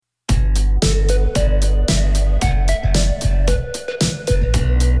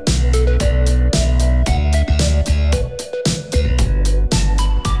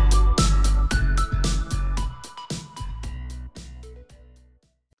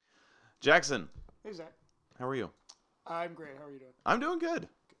Jackson, Hey, Zach. how are you? I'm great. How are you doing? I'm doing good.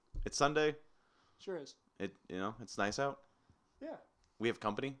 It's Sunday. Sure is. It's nice out. Yeah. We have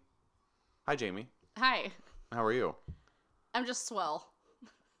company. Hi, Jamie. Hi. How are you? I'm just swell.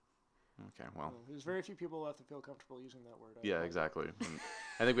 Okay, well, There's very few people left that feel comfortable using that word. yeah, exactly. And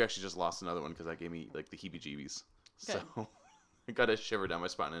I think we actually just lost another one because that gave me like the heebie-jeebies. So I got a shiver down my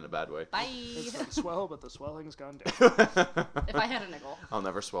spine in a bad way. Bye. It's not swell, but the swelling's gone down. If I had a nickel. I'll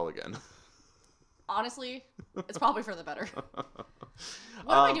never swell again. Honestly, it's probably for the better.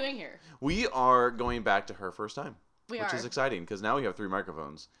 What am I doing here? We are going back to her first time. Which are. is exciting because now we have 3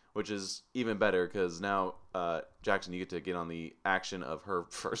 microphones, which is even better because now, Jackson, you get to get on the action of her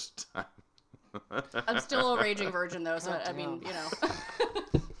first time. I'm still a raging virgin, though, so God I mean, damn. you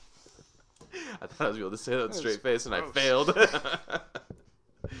know. I thought I was able to say that with a straight face, and I gross. failed.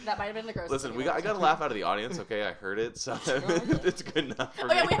 That might have been the grossest Listen, thing I got a laugh out of the audience, okay? I heard it, so it's good enough for Oh,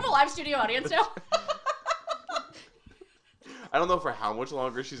 me. yeah, we have a live studio audience now. I don't know for how much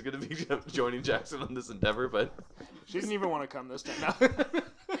longer she's going to be joining Jackson on this endeavor, but She didn't even want to come this time now.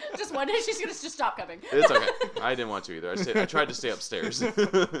 Just one day she's going to just stop coming. it's okay. I didn't want to either. I tried to stay upstairs.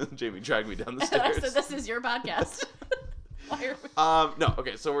 Jamie dragged me down the And I stairs. said, this is your podcast. Why are we... No,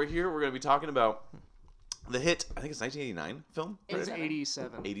 okay, so we're here. We're going to be talking about the hit, I think it's 1989 film? It's 87.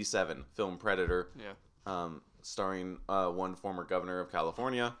 87. 87 film Predator, Yeah. starring one former governor of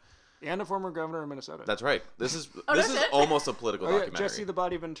California. And a former governor of Minnesota. That's right. This is Oh, this that's is it? almost a political oh, yeah, documentary. Jesse the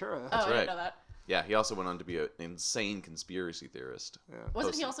Body Ventura. Oh, I right. didn't know that. Yeah, he also went on to be an insane conspiracy theorist. Yeah.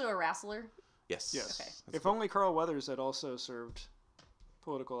 Wasn't he also a wrestler? Yes. Yes. Okay. If only Carl Weathers had also served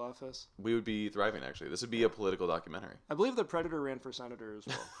political office. We would be thriving, actually. This would be a political documentary. I believe the Predator ran for senator as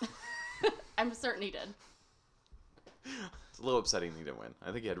well. I'm certain he did. It's a little upsetting he didn't win.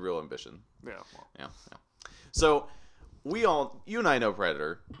 I think he had real ambition. Yeah. Well. Yeah. So, you and I know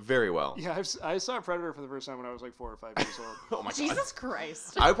Predator very well. Yeah, I saw Predator for the first time when I was like 4 or 5 years old. Oh my god. Jesus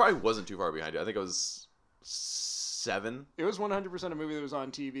Christ. I probably wasn't too far behind you. I think I was 7. It was 100% a movie that was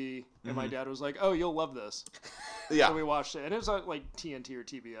on TV, and my dad was like, "Oh, you'll love this." Yeah. So we watched it, and it was on like TNT or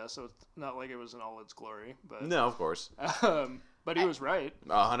TBS, so it's not like it was in all its glory. But No, of course. but he was right.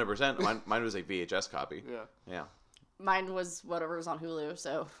 100%. Mine was a VHS copy. Yeah. Yeah. Mine was whatever was on Hulu,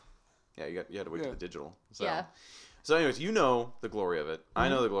 so... Yeah, you had to wait Yeah. for the digital. So. Yeah. So anyways, you know the glory of it. I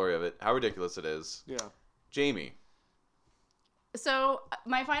know the glory of it. How ridiculous it is. Yeah. Jamie. So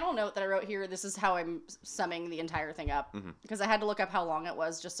my final note that I wrote here, this is how I'm summing the entire thing up, because I had to look up how long it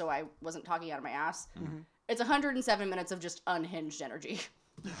was just so I wasn't talking out of my ass. It's 107 minutes of just unhinged energy.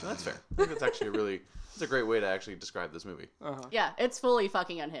 So that's fair. I think that's actually it's a great way to actually describe this movie. Uh-huh. Yeah, it's fully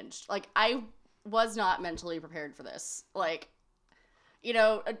fucking unhinged. Like, I was not mentally prepared for this. Like, you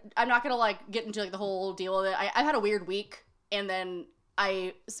know, I'm not gonna like get into like the whole deal of it. I had a weird week, and then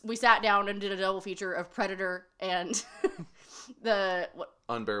we sat down and did a double feature of Predator and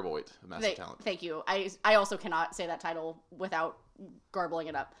Unbearable Weight of Massive Talent. Thank you. I also cannot say that title without garbling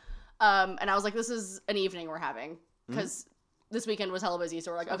it up. And I was like, this is an evening we're having because this weekend was hella busy.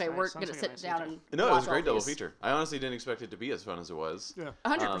 So we're like, Sounds okay, nice. we're Sounds gonna like a sit nice down weekend. and No, it was watch a great all double these. feature. I honestly didn't expect it to be as fun as it was. Yeah.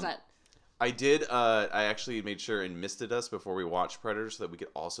 100%. I did. I actually made sure and misted us before we watched Predator so that we could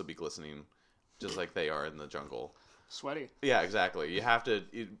also be glistening, just like they are in the jungle. Sweaty. Yeah, exactly. You have to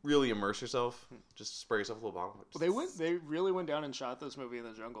really immerse yourself. Just spray yourself a little bottle. Well, they really went down and shot this movie in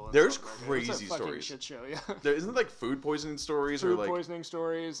the jungle. and There's stuff like that. It was crazy a fucking stories. Shit show. Yeah. There isn't like food poisoning stories or Food like poisoning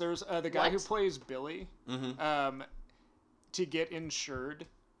stories. There's the guy who What? plays Billy. To get insured,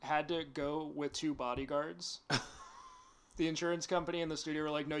 had to go with 2 bodyguards. The insurance company and the studio were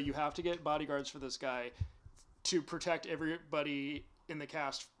like, "No, you have to get bodyguards for this guy to protect everybody in the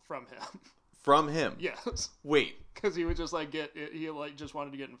cast from him." from him. Yes, Wait, because he would just like he like just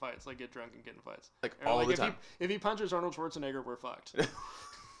wanted to get in fights, like get drunk and get in fights. like And, all like, the if time. if he punches Arnold Schwarzenegger, we're fucked.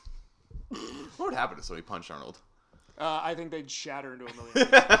 What would happen if somebody punched Arnold? I think they'd shatter into a million pieces.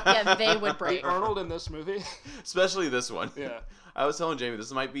 Yeah, they would break. Arnold in this movie. Especially this one. Yeah. I was telling Jamie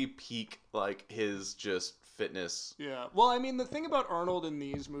this might be peak like his just fitness. Yeah. Well, I mean, the thing about Arnold in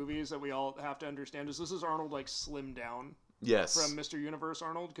these movies that we all have to understand is this is Arnold like slimmed down Yes. from Mr. Universe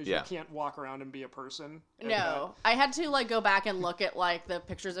Arnold because Yeah. you can't walk around and be a person. And, No, I had to like go back and look at like the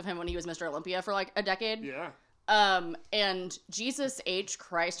pictures of him when he was Mr. Olympia for like a decade. yeah. And Jesus H.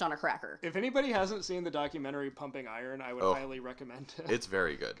 Christ on a cracker. If anybody hasn't seen the documentary Pumping Iron, I would highly recommend it. It's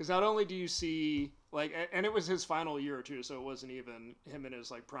very good. Because not only do you see like, and it was his final year or two, so it wasn't even him in his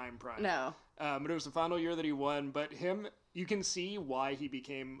like prime. No. But it was the final year that he won. But you can see why he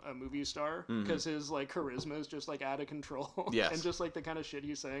became a movie star because his like charisma is just like out of control. Yes. And just like the kind of shit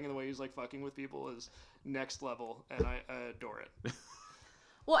he's saying and the way he's like fucking with people is next level, and I adore it.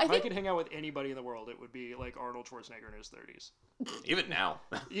 Well, I If I think could hang out with anybody in the world, it would be like Arnold Schwarzenegger in his 30s. Even now.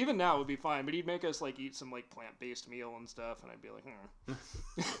 Even now it would be fine, but he'd make us like eat some like plant-based meal and stuff, and I'd be like,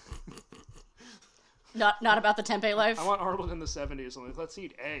 not about the tempeh life. I want Arnold in the 70s. I'm like, let's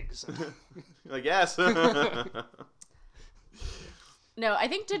eat eggs. You're like, yes. No, I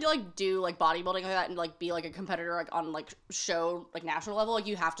think to like do like bodybuilding like that and like be like a competitor like on like show like national level, like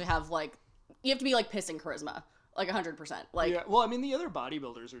you have to have like you have to be like pissing charisma, like 100%. Like yeah, well, I mean, the other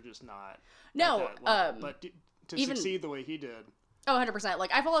bodybuilders are just not. no, at that level, but to even- succeed the way he did, oh 100%.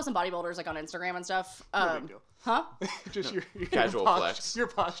 Like I follow some bodybuilders like on Instagram and stuff. no big deal. Huh? Just your Casual flex. Your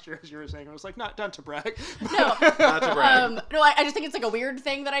posture, as you were saying, I was like, not to brag. No. Not to brag. No, I just think it's like a weird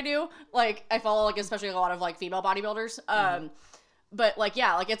thing that I do. Like I follow like especially a lot of like female bodybuilders. But like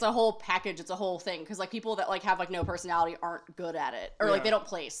yeah, like it's a whole package, it's a whole thing because like people that like have like no personality aren't good at it or like Yeah. they don't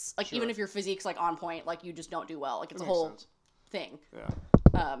place. Like Sure. even if your physique's like on point, like you just don't do well. Like it's That a makes whole sense. thing.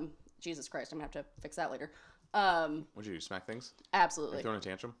 Yeah. Jesus Christ, I'm gonna have to fix that later. Would you smack things? Absolutely, Throwing a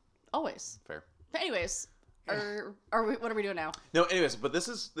tantrum? always. Fair. But anyways, are we? What are we doing now? No, anyways, but this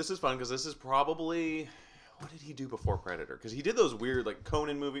is fun because this is probably what did he do before Predator? Because he did those weird like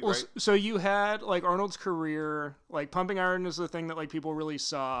Conan movie, Well, right? so you had like Arnold's career, like Pumping Iron is the thing that like people really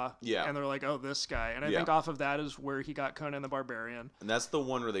saw. Yeah. And they're like, oh, this guy. And I Yeah. think off of that is where he got Conan the Barbarian. And that's the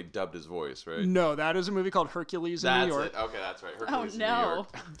one where they dubbed his voice, right? No, that is a movie called Hercules in That's New York. it. Okay, that's right. Hercules in New no.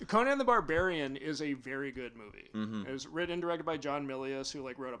 York. Conan the Barbarian is a very good movie. Mm-hmm. It was written and directed by John Milius, who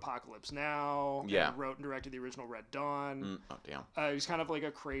like wrote Apocalypse Now. Yeah. And wrote and directed the original Red Dawn. Oh damn. He's kind of like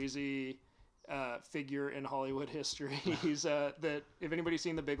a crazy figure in Hollywood history. He's that if anybody's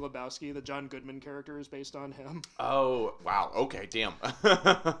seen The Big Lebowski, the John Goodman character is based on him. Oh wow. Okay. Damn.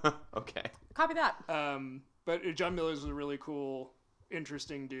 Okay. Copy that. But John Milius is a really cool,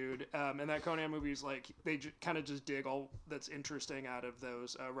 interesting dude. And that Conan movie is like they kind of just dig all that's interesting out of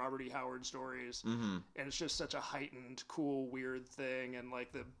those Robert E. Howard stories, and it's just such a heightened, cool, weird thing. And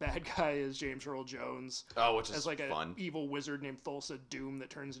like the bad guy is James Earl Jones. Oh, which is as like fun. an evil wizard named Thulsa Doom that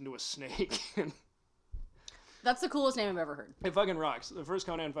turns into a snake. And That's the coolest name I've ever heard. it fucking rocks. The first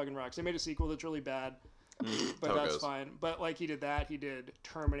Conan fucking rocks. They made a sequel that's really bad, but how it that's goes. fine. But like he did that. He did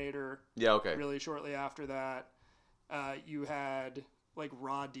Terminator Yeah. Okay. really shortly after that. You had like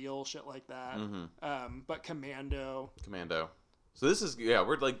Raw Deal, shit like that. But Commando. Commando. So this is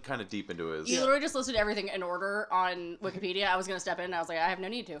we're like kind of deep into his. You literally just listed everything in order on Wikipedia. I was gonna step in and I was like, I have no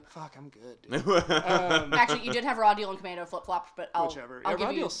need to. Fuck, I'm good. Dude. Actually, you did have Raw Deal and Commando flip flopped, but I'll Whichever. I'll Yeah, give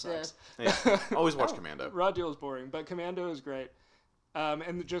Raw you Deal the. sucks. Yeah. Always watch Commando. Raw Deal is boring, but Commando is great.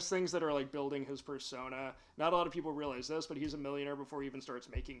 And just things that are like building his persona. Not a lot of people realize this, but he's a millionaire before he even starts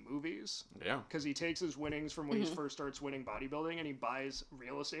making movies. Yeah. Because he takes his winnings from when he first starts winning bodybuilding and he buys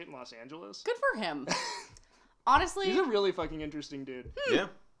real estate in Los Angeles. Good for him. Honestly, He's a really fucking interesting dude. Yeah.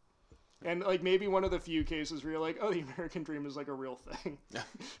 And like maybe one of the few cases where you're like, oh, the American dream is like a real thing.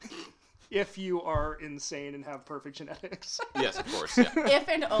 If you are insane and have perfect genetics. Yes, of course. Yeah. if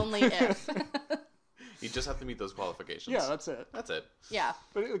and only if. You just have to meet those qualifications. Yeah, that's it. That's it. Yeah,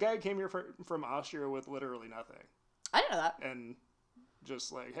 But the guy came here from Austria with literally nothing. I didn't know that. And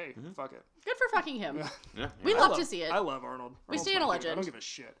just like, hey, fuck it. Good for fucking him. Yeah. We yeah. love to see it. I love Arnold. We Arnold's stand my a dude. I legend. don't give a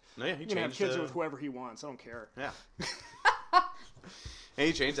shit. No, yeah, he He can have changed. kids with whoever he wants. I don't care. Yeah. And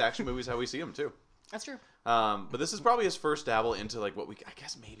he changed action movies how we see them too. That's true. But this is probably his first dabble into like what I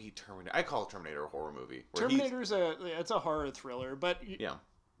guess maybe Terminator. I call Terminator a horror movie. where he's- Terminator's it's a horror thriller, but Yeah.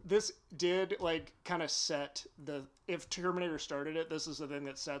 this did like kind of set if Terminator started it, this is the thing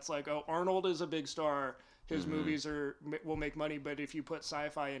that sets like, oh, Arnold is a big star. His movies will make money, but if you put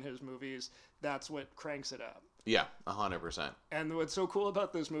sci-fi in his movies, that's what cranks it up. Yeah. 100%. And what's so cool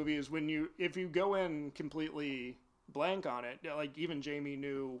about this movie is if you go in completely blank on it, like even Jamie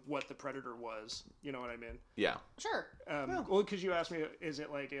knew what the Predator was. You know what I mean? Yeah. Sure. Well, because you asked me, is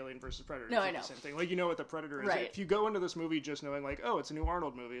it like Alien versus Predator? No, Is it I know. The same thing. Like you know what the Predator is. Right. If you go into this movie just knowing like, oh, it's a new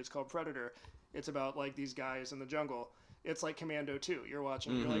Arnold movie. It's called Predator. It's about like these guys in the jungle. It's like Commando 2. You're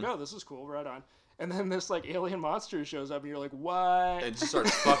watching. You're like, oh, this is cool. Right on. And then this like alien monster shows up, and you're like, what? And just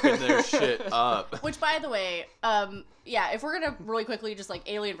starts fucking their shit up. Which, by the way, yeah, if we're gonna really quickly just like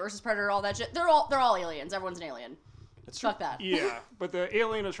Alien versus Predator, all that shit, they're all aliens. Everyone's an alien. It's true. Fuck that. Yeah, but the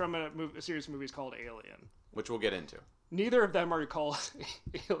alien is from a series of movies called Alien. Which we'll get into. Neither of them are called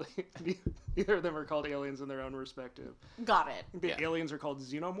alien. Neither of them are called aliens in their own respective. Got it. The Yeah. aliens are called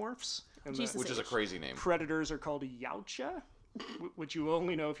xenomorphs, and Jesus. Which is a crazy name. predators are called Yautja, which you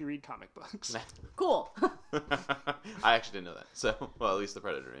only know if you read comic books. Cool. I actually didn't know that. So, well, at least the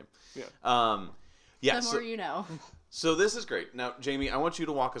Predator name. Yeah. Yeah. The more you know. So this is great. Now, Jamie, I want you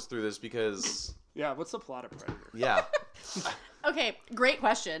to walk us through this because, Yeah, what's the plot of Predator? yeah. Okay, great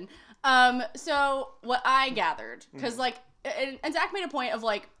question. So what I gathered, because like, and Zach made a point of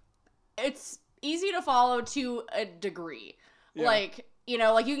like, it's easy to follow to a degree. Yeah. Like, you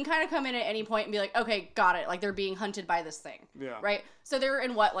know, like you can kind of come in at any point and be like, okay, got it. Like they're being hunted by this thing. Yeah. Right. So they're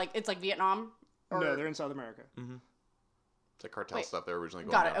in what? Like it's like Vietnam. No, they're in South America. It's like cartel Wait. stuff they're originally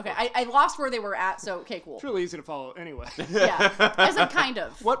going Got it. down Okay, for. I lost where they were at. So okay, cool. It's really easy to follow. Anyway, Yeah, I said kind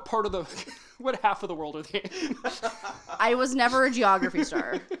of. what part of the, what half of the world are they in? I was never a geography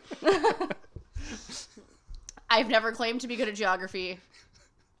star. I've never claimed to be good at geography.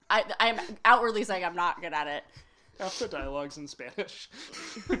 I'm outwardly saying I'm not good at it. Half the dialogue's in Spanish.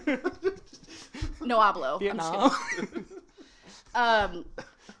 No hablo. I'm just kidding. Vietnam.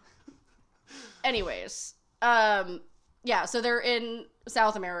 Anyways, yeah, so they're in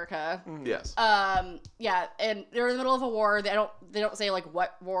South America. Yes. Yeah, and they're in the middle of a war. They don't say like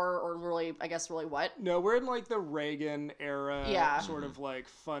what war or really, I guess really what. No, we're in like the Reagan era, Yeah. sort of like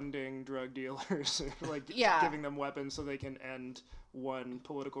funding drug dealers, like Yeah. giving them weapons so they can end one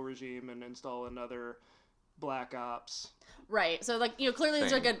political regime and install another black ops. Right. So like, you know, clearly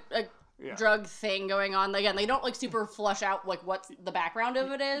there's like a Yeah. drug thing going on. Again, they don't like super flush out like what the background of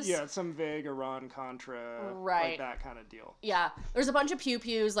it is. Yeah, it's some vague Iran-Contra, Right. like that kind of deal. Yeah, there's a bunch of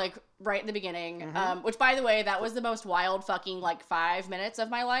pew-pews, like, right in the beginning, Mm-hmm. which, by the way, that was the most wild fucking, like, 5 minutes of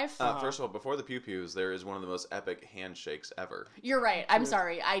my life. First of all, before the pew-pews, there is one of the most epic handshakes ever. You're right. I'm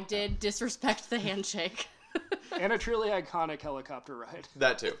sorry. I did disrespect the handshake. And a truly iconic helicopter ride.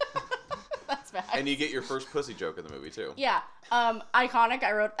 That too. That's bad. And you get your first pussy joke in the movie too. Yeah. Iconic,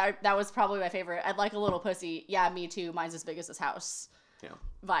 that was probably my favorite. I'd like a little pussy. Yeah, me too. Mine's as big as this house. Yeah.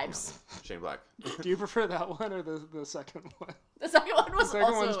 Vibes. Shane Black. Do you prefer that one or the second one? The second one was The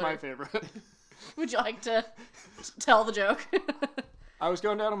second also... one's my favorite. Would you like to tell the joke? I was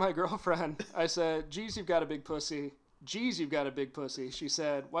going down to my girlfriend. I said, geez, you've got a big pussy. Geez, you've got a big pussy. She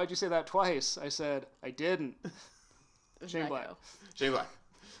said, why'd you say that twice? I said, I didn't. Shane Black. Shane Black.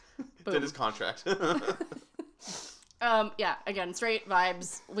 Boom. Did his contract. Yeah, again, straight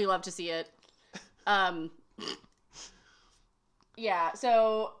vibes. We love to see it. Yeah,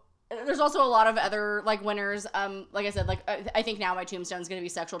 so there's also a lot of other like winners. Like I said, like I think now my tombstone's gonna be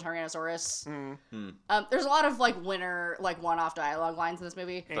sexual Tyrannosaurus. There's a lot of like winner, like one-off dialogue lines in this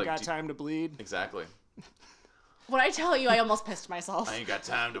movie. Ain't Like, got do- time to bleed. Exactly. When I tell you, I almost pissed myself. I ain't got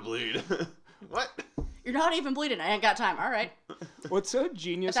time to bleed. What? You're not even bleeding. I ain't got time. All right, What's so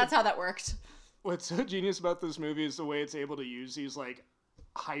genius? that's how that worked. What's so genius about this movie is the way it's able to use these like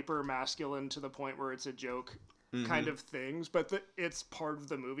hyper masculine to the point where it's a joke kind of things, but it's part of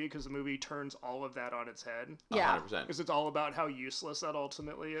the movie because the movie turns all of that on its head. Yeah. 100%. Because it's all about how useless that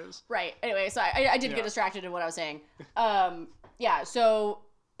ultimately is. Right. Anyway, so I did Yeah. get distracted in what I was saying. Yeah. So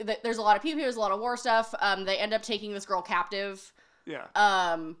there's a lot of pew pews, a lot of war stuff. They end up taking this girl captive. Yeah.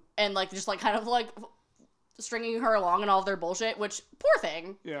 And like just like kind of like stringing her along and all of their bullshit. Which poor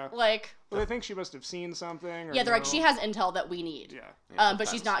thing. Yeah. Like. But I think she must have seen something. Or Yeah, they're like, no. she has intel that we need. Yeah. Yeah, But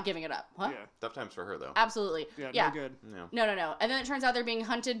she's sometimes. not giving it up. What? Yeah. Tough times for her though. Absolutely. Yeah. Yeah. No good. No. No. And then it turns out they're being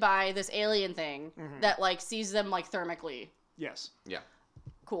hunted by this alien thing that like sees them like thermically. Yes. Yeah.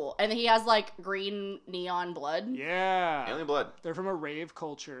 Cool. And he has like green neon blood. Yeah. Alien blood. They're from a rave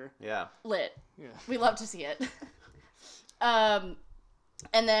culture. Yeah. Lit. Yeah. We love to see it.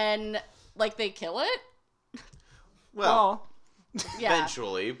 And then like they kill it. Well, Yeah.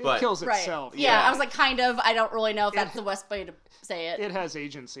 eventually, It but kills Right. itself. Yeah, Yeah. I was like kind of. I don't really know if that's the best way to say it. It has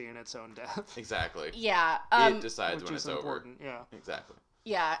agency in its own death. exactly. Yeah. It decides Which when is it's important. Yeah. over. Exactly.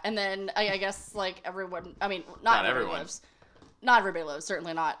 Yeah, and then I guess like everyone. I mean, not, Not everybody everyone. lives. Not everybody lives.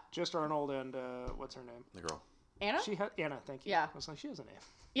 Certainly not. Just Arnold and what's her name? The girl. Anna. She had Anna. Thank you. Yeah. I was like, she has a name.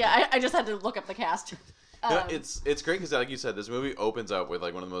 Yeah, I just had to look up the cast. No, it's great because, like you said, this movie opens up with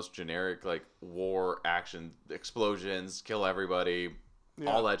like one of the most generic like war action explosions, kill everybody,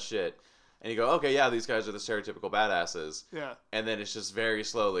 all that shit, and you go, okay, yeah, these guys are the stereotypical badasses, Yeah. and then it's just very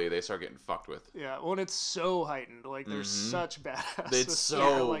slowly they start getting fucked with. Yeah. Well, and it's so heightened. Like, there's such badasses. It's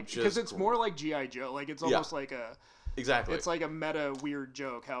so like because just it's more like G.I. Joe. Like, it's almost like a. Exactly. It's like a meta weird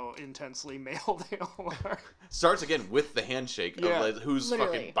joke how intensely male they all are. Starts again with the handshake Yeah. of like, whose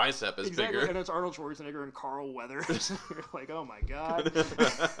Literally. fucking bicep is Exactly. bigger. And it's Arnold Schwarzenegger and Carl Weathers. You're like, oh my god.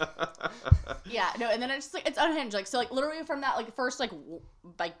 Yeah, no, and then it's just like it's unhinged. Like so, like literally from that like first like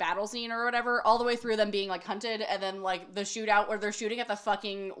like battle scene or whatever, all the way through them being like hunted, and then like the shootout where they're shooting at the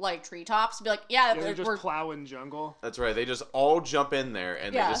fucking like treetops. Be like, they're just plowing jungle. That's right. They just all jump in there,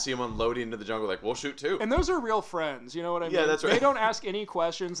 and they just see them unloading into the jungle. Like, we'll shoot too. And those are real friends. You know what I mean? Yeah, that's right. They don't ask any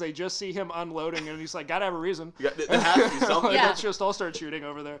questions. They just see him unloading, and he's like, "Gotta have a reason." Yeah, there has to be something. Let's just all start shooting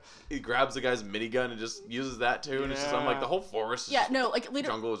over there. He grabs the guy's minigun and just uses that too, and it's just, I'm like, the whole forest. Yeah, no, like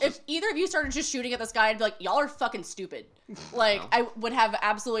jungle is if either of you started just shooting at this guy, I'd be like, y'all are fucking stupid. Like, I would have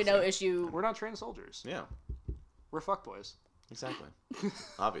absolutely no issue. We're not trained soldiers. Yeah. We're fuckboys. Exactly.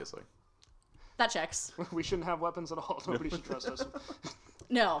 Obviously. That checks. We shouldn't have weapons at all. Nobody should trust us.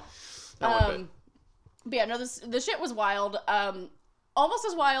 No. Not one bit. But yeah, no, the shit was wild. Almost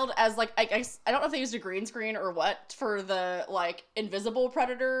as wild as, like, I don't know if they used a green screen or what for the, like, invisible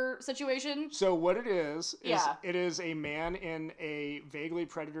predator situation. So what it is it is a man in a vaguely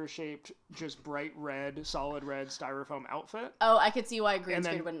predator-shaped, just bright red, solid red styrofoam outfit. Oh, I could see why a green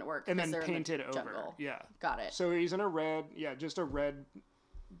screen wouldn't work. And then painted over. Jungle. Yeah. Got it. So he's in a red, just a red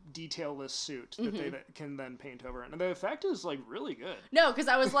detailless suit that they can then paint over it. And the effect is, like, really good. No, because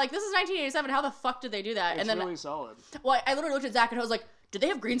I was like, this is 1987. How the fuck did they do that? It's and then really solid. Well, I literally looked at Zach and I was like, did they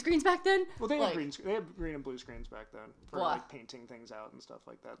have green screens back then? Well, they had they had green and blue screens back then for like painting things out and stuff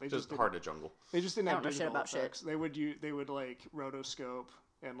like that. They just hard to jungle. They just didn't have digital about effects. They would like rotoscope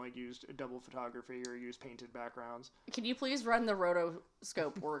and like use double photography or use painted backgrounds. Can you please run the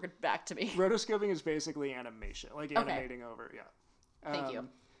rotoscope word back to me? Rotoscoping is basically animation, like animating over. Yeah. Thank you.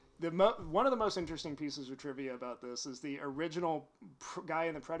 One of the most interesting pieces of trivia about this is the original guy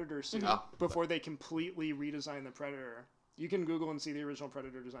in the Predator suit before they completely redesigned the Predator. You can Google and see the original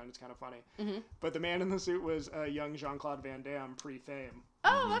Predator design. It's kind of funny. But the man in the suit was a young Jean-Claude Van Damme pre-fame.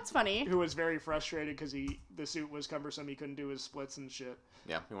 Oh, that's funny. Who was very frustrated because the suit was cumbersome. He couldn't do his splits and shit.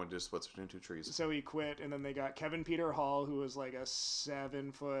 Yeah, he wanted to do splits between two trees. So he quit, and then they got Kevin Peter Hall, who was like a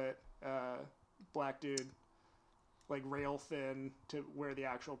 7-foot black dude. Like rail thin to wear the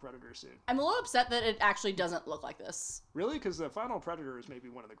actual Predator suit. I'm a little upset that it actually doesn't look like this. Really? Because the final Predator is maybe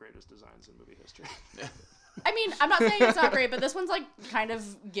one of the greatest designs in movie history. I mean, I'm not saying it's not great, but this one's like kind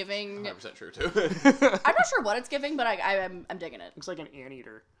of giving. 100% true too. I'm not sure what it's giving, but I'm digging it. Looks like an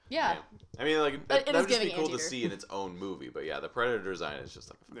anteater. Yeah. I mean, like that would just be cool anteater. to see in its own movie. But yeah, the Predator design is just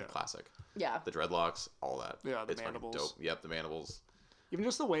like a classic. Yeah. The dreadlocks, all that. Yeah, the it's mandibles. Dope. Yep, the mandibles. Even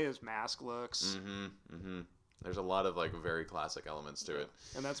just the way his mask looks. There's a lot of like very classic elements to it.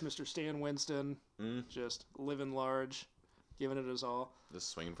 And that's Mr. Stan Winston, just living large, giving it his all. Just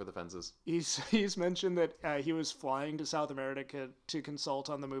swinging for the fences. He's mentioned that he was flying to South America to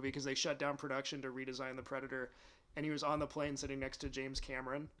consult on the movie because they shut down production to redesign the Predator. And he was on the plane sitting next to James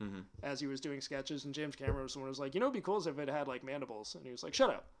Cameron as he was doing sketches. And James Cameron was the one who was like, it'd be cool if it had like mandibles. And he was like,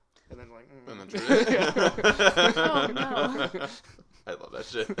 shut up. And then like, Oh no. I love that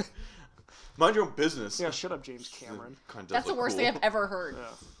shit. Mind your own business. Yeah, shut up, James Cameron. That's the worst thing I've ever heard. Yeah.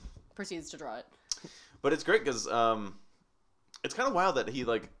 Proceeds to draw it. But it's great because it's kind of wild that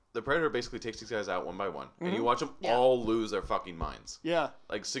the Predator basically takes these guys out one by one, and you watch them all lose their fucking minds. Yeah.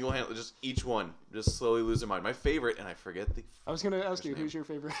 Like single-handedly, just each one just slowly lose their mind. My favorite, and I forget I was gonna ask you, who's your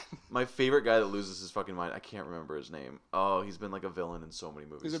favorite? My favorite guy that loses his fucking mind. I can't remember his name. Oh, he's been like a villain in so many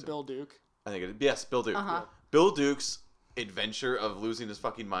movies. Is it Bill Duke? I think yes, Bill Duke. Uh-huh. Bill Duke's adventure of losing his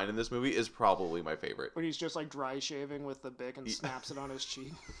fucking mind in this movie is probably my favorite. When he's just like dry shaving with the Bic and snaps it on his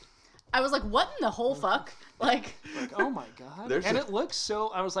cheek. I was like, what in the whole fuck? Like oh my god. And it looks so,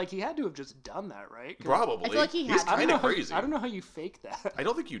 I was like, he had to have just done that, right? Probably. I feel like he's kind of crazy. I don't know how you fake that. I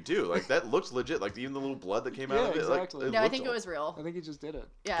don't think you do. Like, that looks legit. Like, even the little blood that came out of it. Exactly. Like, no, I think it was real. I think he just did it.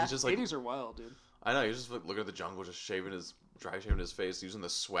 Yeah. He's just like, 80s are wild, dude. I know. He's just like, looking at the jungle, just dry shaving his face, using the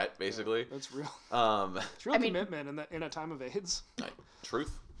sweat, basically. Yeah, that's real. It's real commitment in a time of AIDS.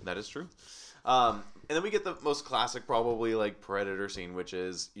 Truth. That is true. And then we get the most classic, probably, like, Predator scene, which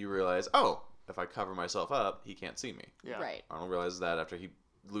is you realize, oh, if I cover myself up, he can't see me. Yeah. Right. Arnold realizes that after he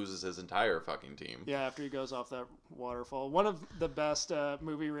loses his entire fucking team. Yeah, after he goes off that waterfall. One of the best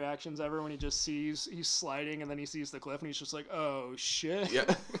movie reactions ever when he just he's sliding and then he sees the cliff and he's just like, oh, shit.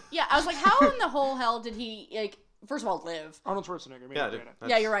 Yeah. Yeah, I was like, how in the whole hell did he, like, first of all, live? Arnold Schwarzenegger.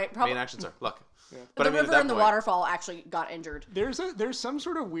 Yeah, you're right. Main actions are luck. Yeah. But the river and the waterfall actually got injured. There's some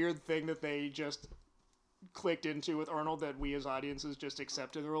sort of weird thing that they just clicked into with Arnold that we as audiences just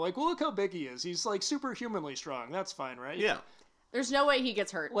accepted. They were like, well, look how big he is. He's like superhumanly strong. That's fine, right? Yeah. There's no way he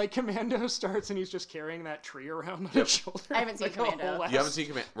gets hurt. Like Commando starts and he's just carrying that tree around on his shoulder. I haven't seen Commando. You haven't seen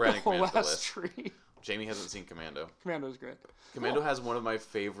Commando? The last tree. Jamie hasn't seen Commando. Commando's great. Commando has one of my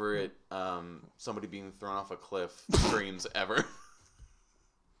favorite somebody being thrown off a cliff screams ever.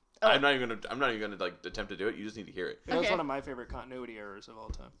 Oh. I'm not even gonna like attempt to do it. You just need to hear it. That's Okay. one of my favorite continuity errors of all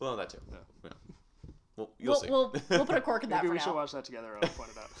time. Well, that too. Yeah. Yeah. Well, you'll see. We'll put a cork in that Maybe for we should now. watch that together and I'll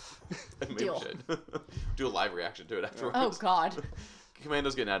point it out. Maybe Deal. we should do a live reaction to it afterwards. Oh God.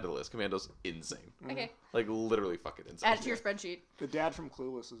 Commando's getting added to the list. Commando's insane. Okay. Like literally fucking insane. Add it to your spreadsheet. The dad from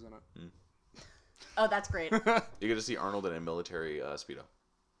Clueless is in it. Oh, that's great. You get to see Arnold in a military speedo.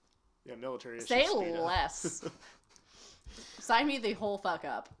 Yeah, military. is Say just speedo. less. Sign me the whole fuck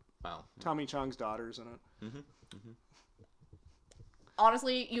up. Wow. Tommy Chong's daughter's in it.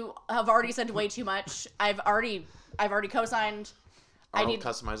 Honestly, you have already said way too much. I've already co-signed. Arnold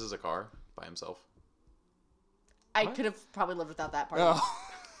customizes a car by himself. I could have probably lived without that part. Oh.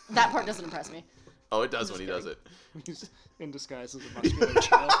 That part doesn't impress me. Oh, it does when he does it. He's in disguise as a muscular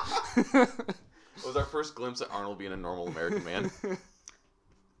child. It was our first glimpse at Arnold being a normal American man.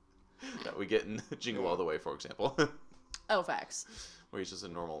 That we get in Jingle All the Way, for example, Oh, facts. where he's just a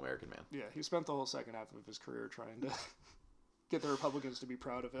normal American man. Yeah, he spent the whole second half of his career trying to get the Republicans to be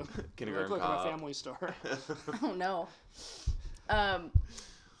proud of him. Kindergarten Look, I'm a Cop. family star. Oh no.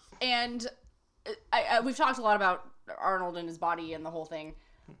 And we've talked a lot about Arnold and his body and the whole thing.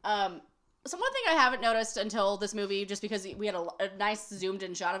 So one thing I haven't noticed until this movie, just because we had a nice zoomed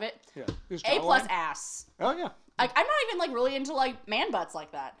in shot of it, Yeah. His A plus jawline. ass. Oh yeah. Like I'm not even like really into like man butts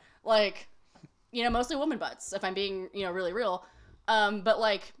like that. Like, you know, mostly woman butts. If I'm being really real. But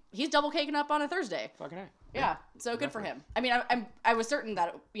like he's double caking up on a Thursday. Fucking A. Yeah, so good for him. I mean, I was certain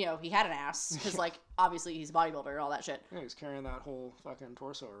that he had an ass because like obviously he's a bodybuilder and all that shit. Yeah, he's carrying that whole fucking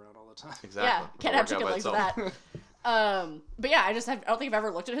torso around all the time. Exactly. Yeah, can't have It'll work chicken out by legs for itself. that. But yeah, I don't think I've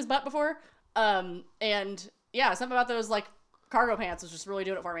ever looked at his butt before. And yeah, something about those like cargo pants was just really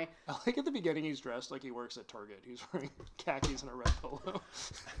doing it for me. I like at the beginning he's dressed like he works at Target. He's wearing khakis and a red polo.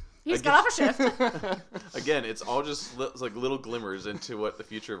 He's got off a shift. Again, it's all just like little glimmers into what the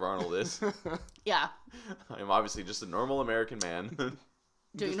future of Arnold is. Yeah, I'm obviously just a normal American man. doing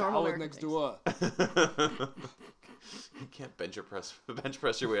Just normal Howard American next things. door. You can't bench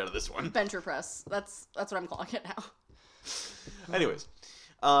press your way out of this one. Bencher press. That's what I'm calling it now. Anyways,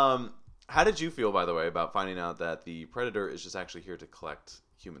 how did you feel, by the way, about finding out that the Predator is just actually here to collect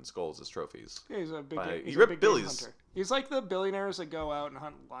human skulls as trophies? Yeah, he's a big, He he's a ripped big game Billy's. hunter. He's like the billionaires that go out and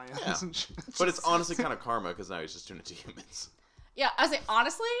hunt lions Yeah. and shit. But it's honestly kind of karma because now he's just doing it to humans. Yeah, I say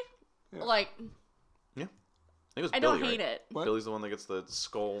honestly, like Yeah. I think it was I Billy, don't hate right? it. What? Billy's the one that gets the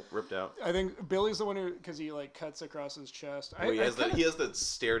skull ripped out. I think Billy's the one who, because he like cuts across his chest. He has the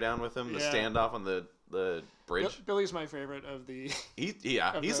stare down with him, the Yeah. standoff on the bridge. Billy's my favorite of the.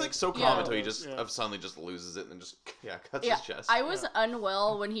 He's like so calm Yeah. until he just Yeah. suddenly just loses it and then just cuts Yeah, his chest. I was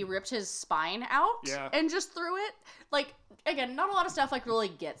unwell when he ripped his spine out Yeah. and just threw it. Like again, not a lot of stuff like really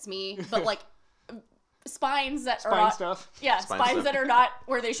gets me, but like spines that are Spine not, stuff. yeah, Spine spines stuff. that are not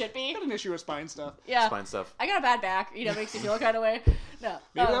where they should be. I had an issue with spine stuff. Yeah, Spine stuff. I got a bad back. Makes you feel kind of way. No,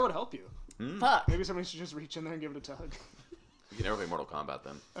 Maybe that would help you. fuck. Maybe somebody should just reach in there and give it a tug. You can never play Mortal Kombat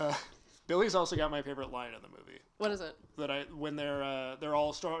then. Billy's also got my favorite line in the movie. What is it? That when they're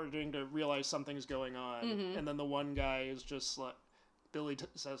all starting to realize something's going on, Mm-hmm. and then the one guy is just like, Billy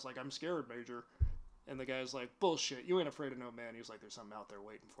says like, "I'm scared, Major," and the guy's like, "Bullshit, you ain't afraid of no man." He's like, "There's something out there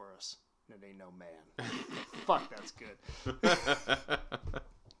waiting for us, and it ain't no man." Fuck, that's good.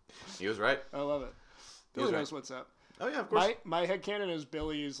 He was right. I love it. He Billy was right. knows what's up. Oh yeah, of course. My headcanon is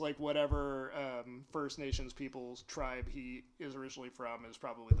Billy's like whatever First Nations people's tribe he is originally from is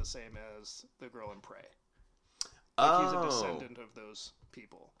probably the same as the girl in Prey. Like he's a descendant of those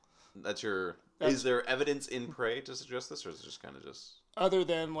people. Is there evidence in Prey to suggest this, or is it just kind of just? Other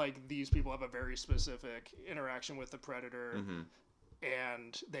than like these people have a very specific interaction with the Predator,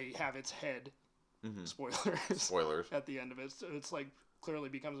 and they have its head. Spoilers. At the end of it, so it's like clearly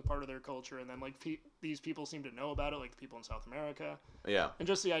becomes a part of their culture, and then like these people seem to know about it, like the people in South America. Yeah. And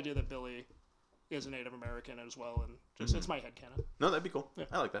just the idea that Billy is a Native American as well, and just it's my headcanon. No, that'd be cool. Yeah.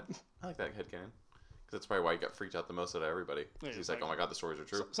 I like that. I like that headcanon. Because that's probably why he got freaked out the most out of everybody. Yeah, He's it's like, like- oh my god, the stories are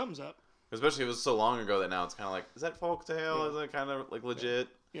true. Something's up. Especially if it was so long ago that now it's kind of like, is that folktale? Is that kind of like legit?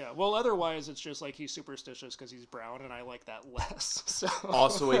 Yeah. Well, otherwise it's just like he's superstitious because he's brown, and I like that less. So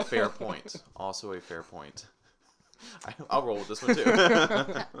Also a fair point. Also a fair point. I'll roll with this one too.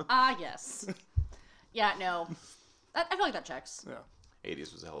 Ah, yes. Yeah, no. I feel like that checks. yeah.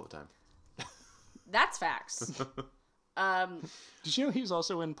 80s was a hell of a time. That's facts. Did you know he's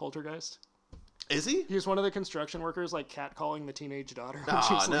also in Poltergeist? Is he? He's one of the construction workers, like catcalling the teenage daughter. When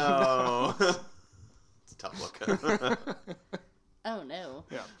she's Oh no. It's a tough look. Oh no.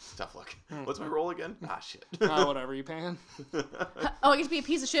 Yeah. Tough luck. What's my roll again? Ah, shit. Whatever. You paying? Oh, I get to be a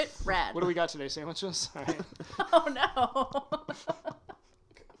piece of shit. Rad. What do we got today? Sandwiches. All right. Oh no.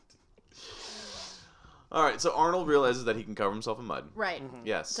 All right, so Arnold realizes that he can cover himself in mud. Right.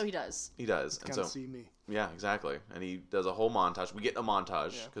 Yes. So he does. He does. And Can't so see me. yeah, exactly. And he does a whole montage. We get a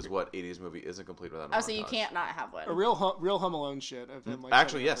montage because what 80s movie isn't complete without a montage? Oh, so you can't not have one. A real Home Alone shit of him. Like,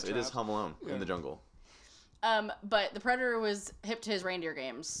 Actually, setting up yes, the it is trap. Home Alone in the jungle. But the Predator was hip to his reindeer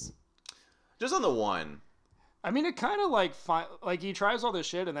games. Just on the one. I mean, it kind of like he tries all this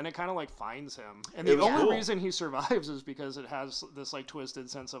shit, and then it kind of like finds him. And It the was only cool. reason he survives is because it has this like twisted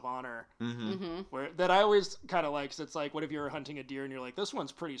sense of honor. Mm-hmm. Where that I always kind of like. 'Cause it's like, what if you were hunting a deer and you're like, this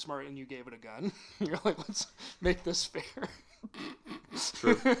one's pretty smart, and you gave it a gun? You're like, let's make this fair.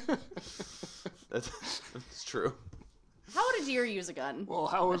 True. That's true. How would a deer use a gun? Well,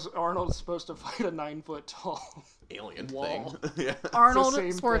 how was Arnold supposed to fight a 9-foot-tall Alien Wall. thing. Yeah. Arnold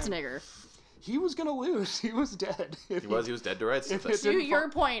same Schwarzenegger. He was gonna lose. He was dead. He was dead to rights. If That's- it To didn't your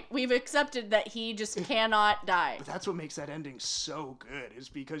point, we've accepted that he just cannot die. That's what makes that ending so good, is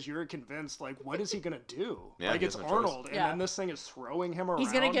because you're convinced, like, what is he gonna do? Yeah, like, he it's has no choice. Arnold, and Yeah. then this thing is throwing him around.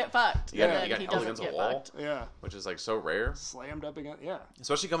 He's gonna get fucked. Yeah, and you then got he held doesn't against a get wall. fucked. Yeah, which is like so rare, slammed up against. Yeah,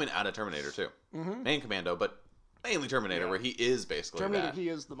 especially coming out of Terminator 2 and Commando, but mainly Terminator, where he is basically Terminator. that. He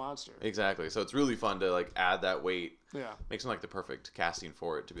is the monster. Exactly. So it's really fun to like add that weight. Yeah, Makes him like the perfect casting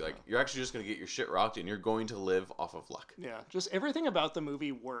for it to be like you're actually just gonna get your shit rocked and you're going to live off of luck. yeah. Just everything about the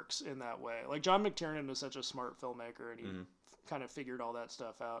movie works in that way. Like, John McTiernan is such a smart filmmaker, and he kind of figured all that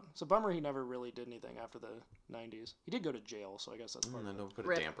stuff out. It's a bummer he never really did anything after the '90s. He did go to jail, so I guess that's part And of then it. don't put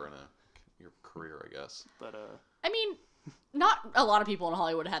Rip. a damper in your career, I guess. But I mean, not a lot of people in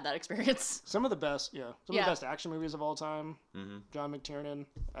Hollywood had that experience. some of the best, some of Yeah. the best action movies of all time. John McTiernan,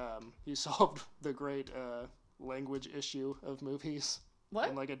 he solved the great language issue of movies What?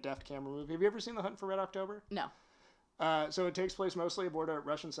 in like a deft camera movie. Have you ever seen The Hunt for Red October? No. So it takes place mostly aboard a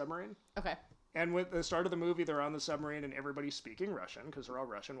Russian submarine. Okay. And with the start of the movie, they're on the submarine and everybody's speaking Russian because they're all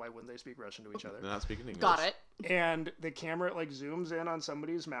Russian. Why wouldn't they speak Russian to each other? They're not speaking English. Got it. And the camera like zooms in on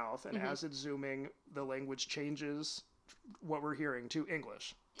somebody's mouth, and as it's zooming, the language changes what we're hearing to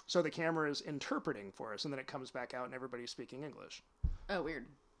English. So the camera is interpreting for us, and then it comes back out, and everybody's speaking English. Oh, weird.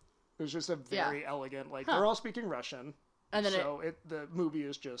 It was just a very elegant, like, Huh. they're all speaking Russian. And then so the movie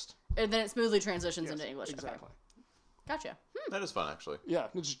is just and then it smoothly transitions yes, into English. Exactly. Okay. Gotcha. That is fun, actually. Yeah,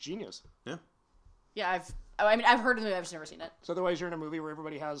 it's just genius. Yeah. Yeah, I've heard of the movie, I've just never seen it. So otherwise, you're in a movie where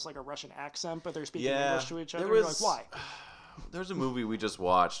everybody has like a Russian accent, but they're speaking Yeah. English to each other. There You're was- like, why? There's a movie we just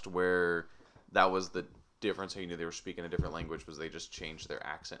watched where that was the difference. How you knew they were speaking a different language was they just changed their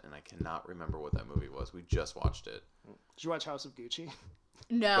accent, and I cannot remember what that movie was. We just watched it. Did you watch House of Gucci?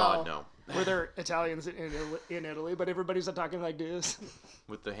 No. God, no. Where they're Italians in Italy, but everybody's not talking like this.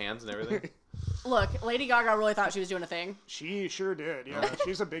 With the hands and everything. Look, Lady Gaga really thought she was doing a thing. She sure did. Yeah,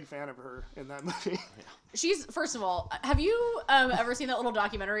 she's a big fan of her in that movie. She's, first of all, have you ever seen that little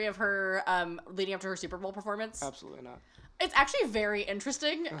documentary of her leading up to her Super Bowl performance? Absolutely not. It's actually very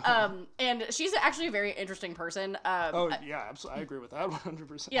interesting. And she's actually a very interesting person. Oh yeah, absolutely. I agree with that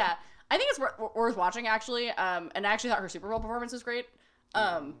 100%. Yeah, I think it's worth watching, actually. And I actually thought her Super Bowl performance was great.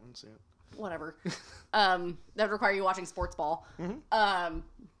 I didn't see it. Whatever. That would require you watching sports ball. She'd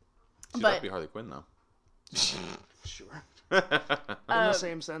But- like to be Harley Quinn, though. Sure. In the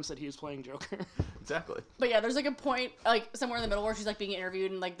same sense that he's playing Joker. Exactly. But yeah, there's like a point like somewhere in the middle where she's like being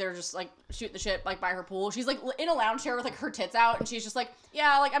interviewed and like they're just like shooting the shit like by her pool. She's like in a lounge chair with like her tits out and she's just like,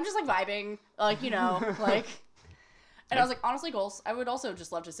 yeah, like I'm just like vibing, like, you know, like. And I was like, honestly, goals. I would also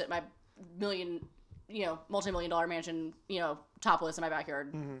just love to sit in my multi-million-dollar mansion, topless in my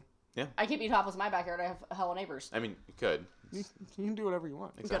backyard. Yeah. I can't be topless in my backyard. I have hella neighbors. I mean, you could. You can do whatever you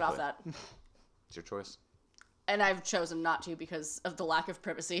want. Exactly. Good off that. It's your choice. And I've chosen not to because of the lack of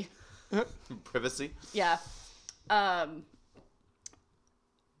privacy. Privacy. Yeah.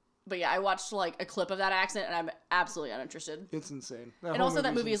 But yeah, I watched like a clip of that accident and I'm absolutely uninterested. It's insane. And also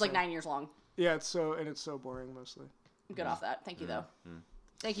that movie is like 9 years long. Yeah, it's so boring mostly. Good off that. Thank you though.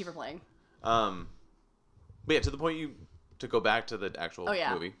 Thank you for playing. But yeah, to the point to go back to the actual Oh,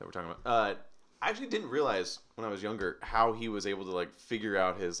 yeah. movie that we're talking about. I actually didn't realize when I was younger how he was able to like figure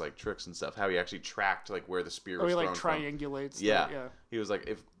out his like tricks and stuff. How he actually tracked like where the spear Oh, was he like thrown triangulates. from. Yeah. Yeah. He was like,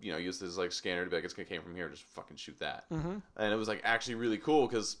 if use this like scanner to be like, it's gonna came from here, just fucking shoot that. And it was like actually really cool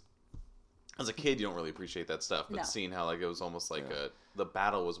because as a kid you don't really appreciate that stuff, but No. seeing how like it was almost like the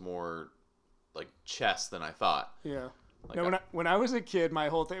battle was more like chess than I thought. Yeah. Like No, when I was a kid, my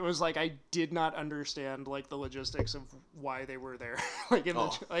whole thing was like I did not understand like the logistics of why they were there.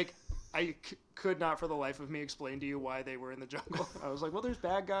 Like I could not for the life of me explain to you why they were in the jungle. I was like, well, there's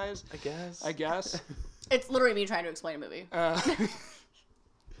bad guys. I guess. It's literally me trying to explain a movie.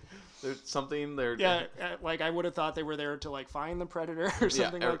 There's something there. Yeah, like I would have thought they were there to like find the predator or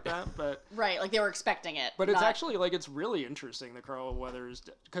something like that, but Right, like they were expecting it. but it's not- actually like it's really interesting that Carl Weathers,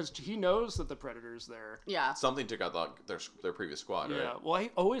 because he knows that the predator's there. Yeah. Something took out their previous squad, Yeah, right? well, I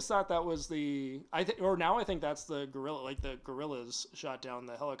always thought that was now I think that's the gorilla. Like the gorillas shot down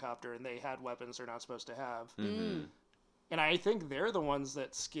the helicopter, and they had weapons they're not supposed to have. Mm-hmm. And I think they're the ones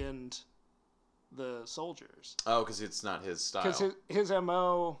that skinned the soldiers. Oh, because it's not his style. Because his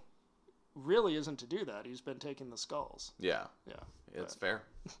MO really isn't to do that. He's been taking the skulls. Yeah, Yeah. it's fair.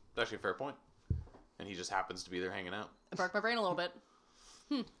 It's actually a fair point. And he just happens to be there hanging out. It broke my brain a little bit.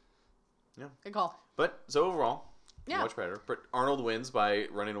 Yeah. Good call. But so overall, you Yeah. watch Predator. But Arnold wins by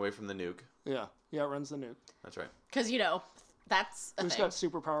running away from the nuke. Yeah. Yeah, it runs the nuke. That's right. Because, that's a He's thing. got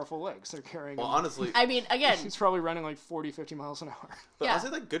super powerful legs. They're carrying Well, him. honestly, I mean, again, He's probably running like 40, 50 miles an hour. but yeah. honestly,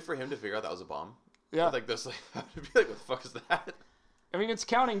 like, good for him to figure out that was a bomb. Yeah. Like this, like, to be like, what the fuck is that? I mean, it's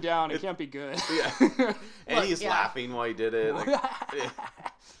counting down. It can't be good. Yeah. And Look, he's yeah. laughing while he did it. Like, he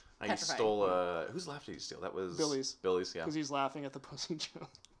Petrifying. stole. Whose laugh did he steal? That was Billy's. Billy's, yeah. Because he's laughing at the pussy joke.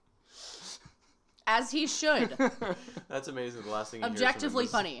 as he should. That's amazing. The last thing. He hears Objectively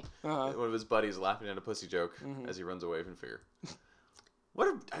from him is funny. one of his buddies laughing at a pussy joke as he runs away from fear. What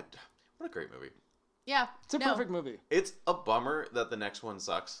a great movie. Yeah. It's a perfect movie. It's a bummer that the next one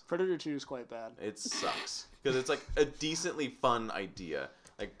sucks. Predator 2 is quite bad. It sucks because it's like a decently fun idea.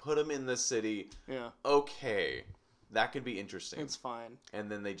 Like put him in the city. Yeah. Okay, that could be interesting. It's fine.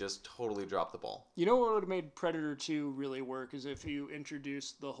 And then they just totally drop the ball. You know what would have made Predator 2 really work is if you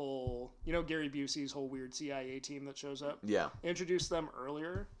introduced the whole, Gary Busey's whole weird CIA team that shows up. Yeah. Introduce them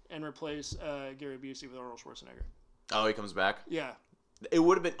earlier and replace Gary Busey with Arnold Schwarzenegger. Oh, he comes back. Yeah. It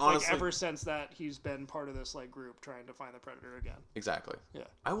would have been honestly Like ever since that, he's been part of this like group trying to find the Predator again. exactly. Yeah.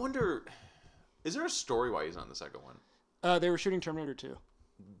 I wonder, is there a story why he's on the second one? They were shooting Terminator 2.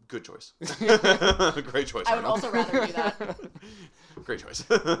 Good choice. Great choice. I would Arnold. also rather do that. Great choice.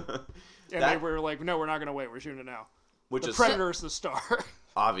 And they were like, no, we're not going to wait. We're shooting it now. Which The is Predator's the star.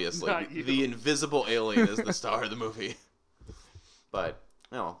 obviously not you. the invisible alien is the star of the movie. But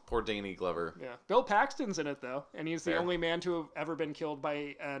poor Danny Glover. Yeah. Bill Paxton's in it, though. And he's the Fair. only man to have ever been killed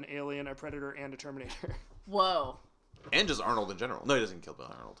by an alien, a Predator, and a Terminator. Whoa. And just Arnold in general. No, he doesn't kill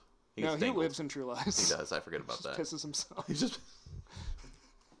Bill Arnold. He No, gets he dangled. lives in True Lies. He does. I forget about that. Pisses himself. He's just.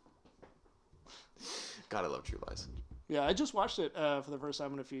 God, I love True Lies. Yeah, I just watched it for the first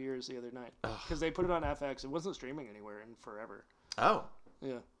time in a few years the other night. Because they put it on FX. It wasn't streaming anywhere in forever. Oh,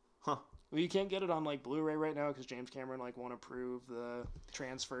 Yeah. huh. Well, you can't get it on like Blu-ray right now because James Cameron like won't approve the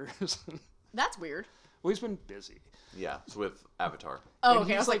transfers. That's weird. Well, he's been busy. Yeah, it's with Avatar. Oh, And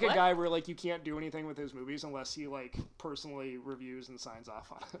okay. I he's was like, like, a what? guy where like you can't do anything with his movies unless he like personally reviews and signs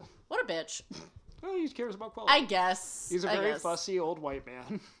off on it. What a bitch. Well, he cares about quality. I guess. He's a I very guess. fussy old white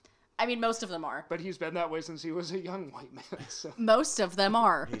man, I mean, most of them are. but he's been that way since he was a young white man. So Most of them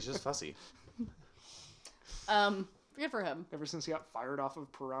are. He's just fussy. Good for him. ever since he got fired off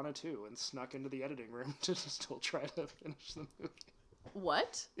of Piranha 2 and snuck into the editing room to still try to finish the movie.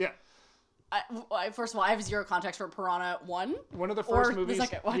 What? Yeah. First of all, I have zero context for Piranha 1. One of the Or first the movies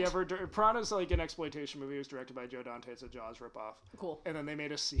second one. he ever... Piranha's like an exploitation movie. It was directed by Joe Dante. It's a Jaws ripoff. Cool. And then they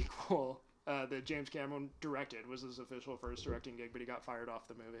made a sequel that James Cameron directed. Was his official first directing gig, but he got fired off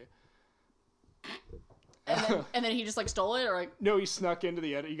the movie. And then he just like stole it, or like No, he snuck into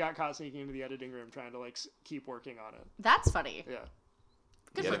the edit. He got caught sneaking into the editing room trying to like keep working on it. that's funny. Yeah.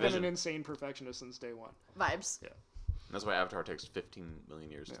 Good Yeah, for He's him. been an insane perfectionist since day one. Vibes. That's why Avatar takes 15 million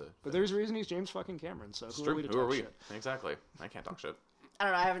years to. But there's a reason he's James fucking Cameron. So who True. are we to Who are talk we? shit? Exactly. I can't talk shit. I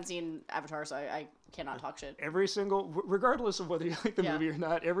don't know. I haven't seen Avatar, so I cannot talk shit. Every single, regardless of whether you like the Yeah. movie or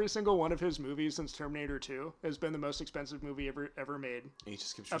not, every single one of his movies since Terminator 2 has been the most expensive movie ever made He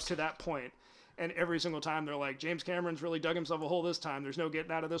just keeps. up to that point. And every single time they're like, James Cameron's really dug himself a hole this time. There's no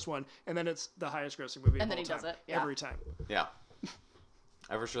getting out of this one. And then it's the highest grossing movie And of then all he does time. it, yeah. Every time. Yeah.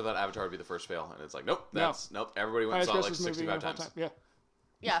 I for sure thought Avatar would be the first fail, and it's like, nope, No. that's nope. Everybody went and Highest saw it like grossing movie 65 of all times. time. Yeah.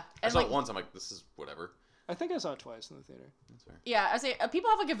 Yeah. I And saw like, it once. I'm like, this is whatever. I think I saw it twice in the theater. That's fair. yeah, I say people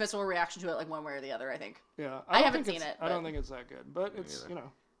have like a visceral reaction to it, like one way or the other. I think. Yeah. I don't haven't think seen it's- it, I don't but- think it's that good. But it's,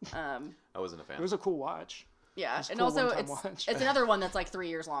 neither. I wasn't a fan. it was a cool watch. Yeah, It's a and cool also one-time it's watch. it's another one that's like 3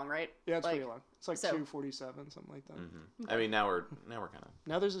 years long, right? Yeah, it's like, pretty long. It's like so- 247, something like that. I mean, now we're kind of.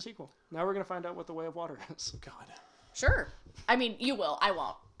 Now there's a sequel. Now we're going to find out what the Way of Water is. God. Sure. I mean, you will. I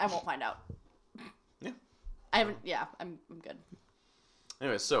won't. I won't find out. Yeah. I haven't. Yeah, I'm good.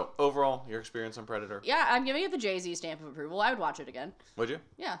 Anyway, so overall, your experience on Predator? Yeah, I'm giving it the Jay-Z stamp of approval. I would watch it again. Would you?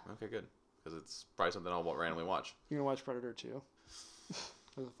 Yeah. Okay, good. Because it's probably something I'll randomly watch. You're going to watch Predator 2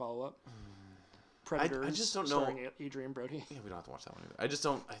 as a follow-up? Predators. I just don't know. Starring Adrian Brody. Yeah, we don't have to watch that one either. I just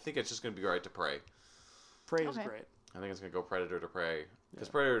don't. I think it's just gonna be right to Prey. Prey is great. I think it's gonna go Predator to Prey because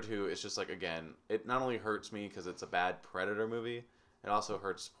Predator 2 is just like, again, it not only hurts me because it's a bad Predator movie, it also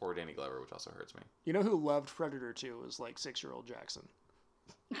hurts poor Danny Glover, which also hurts me. You know who loved Predator 2 was like 6-year-old Jackson.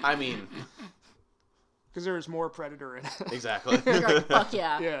 I mean, because there was more Predator in it. exactly. Like, fuck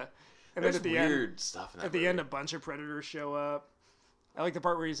yeah. Yeah. And There's then at the weird end, stuff in that at movie. the end, a bunch of Predators show up. I like the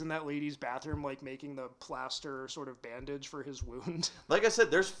part where he's in that lady's bathroom, like making the plaster sort of bandage for his wound. Like I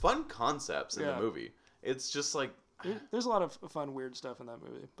said, there's fun concepts in Yeah. the movie. It's just like There's a lot of fun, weird stuff in that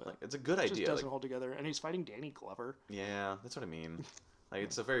movie, but it's a good it just idea. doesn't Like, hold together. And he's fighting Danny Glover. yeah, that's what I mean. Like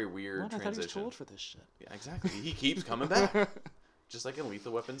it's a very weird What? I thought he was transition. too old for this shit. Yeah, exactly. He keeps coming back, just like in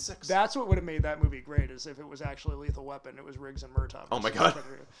Lethal Weapon 6. That's what would have made that movie great, is if it was actually Lethal Weapon. It was Riggs and Murtaugh. Oh my versus God.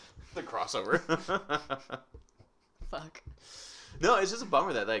 Predator. The crossover. Fuck. No, it's just a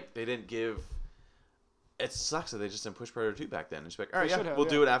bummer that like they didn't give. It sucks that they just didn't push Predator 2 back then. It's like, all right, They should have, we'll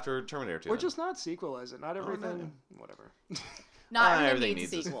yeah. do it after Terminator 2. Or then. just not sequelize it. Not everything. Whatever. Not everything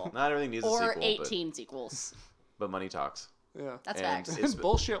needs a sequel. Not everything needs Or a sequel. 18 sequels. But money talks. Yeah. That's And facts. it's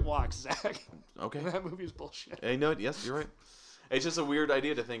Bullshit walks, Zach. okay. That movie's bullshit. Hey, no, yes, you're right. It's just a weird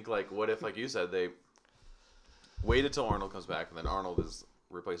idea to think like, what if, like you said, they waited till Arnold comes back, and then Arnold is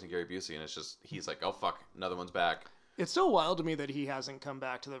replacing Gary Busey, and it's just he's like, oh fuck, another one's back. It's still wild to me that he hasn't come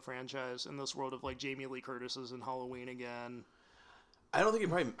back to the franchise in this world of like Jamie Lee Curtis is in Halloween again. I don't think he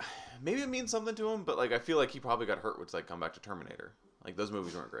probably. Maybe it means something to him, but like I feel like he probably got hurt with like come back to Terminator. Like those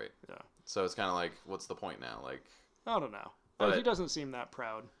movies weren't great. Yeah. So it's kind of like, what's the point now? Like I don't know. But- He doesn't seem that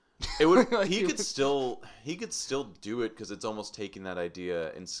proud. it would. Like, he could still do it because it's almost taking that idea,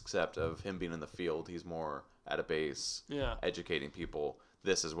 except of him being in the field. He's more at a base, Yeah. educating people.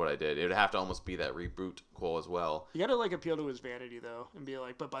 This is what I did. It would have to almost be that reboot qual as well. You gotta like appeal to his vanity though, and be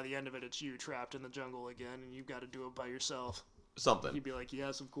like, but by the end of it, it's you trapped in the jungle again, and you've got to do it by yourself. Something. He'd be like,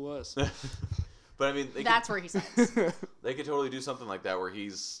 yes, of course. But I mean, That's where he signs. they could totally do something like that where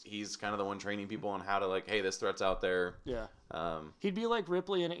he's kind of the one training people on how to like, hey, this threat's out there. Yeah. Um, He'd be like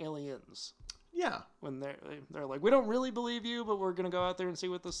Ripley in Aliens. yeah. When they're like, we don't really believe you, but we're gonna go out there and see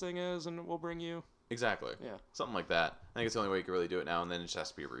what this thing is, and we'll bring you. Exactly. Yeah. Something like that. I think it's the only way you can really do it now, and then it just has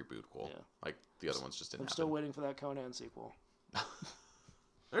to be a reboot qual. Yeah. Like the other ones just didn't I'm happen. still waiting for that Conan sequel.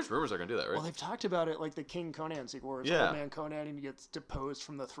 There's rumors they're gonna do that, right? Well, they've talked about it, like the King Conan sequel, where it's Yeah. old man Conan and he gets deposed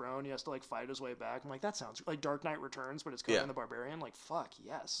from the throne. He has to like fight his way back. I'm like, that sounds like Dark Knight Returns, but it's Conan Yeah. the Barbarian. Like, fuck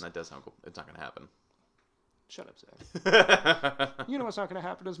yes. That does sound cool. It's not gonna happen. Shut up, Zach. You know what's not going to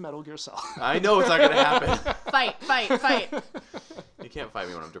happen is Metal Gear Solid. I know it's not gonna happen. Fight, fight, fight. You can't fight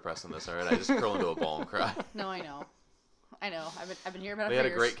me when I'm depressed on this, all right? I just curl into a ball and cry. No, I know. I've been hearing about it They for had a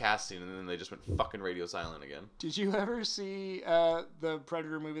years. great casting, and then they just went fucking radio silent again. Did you ever see the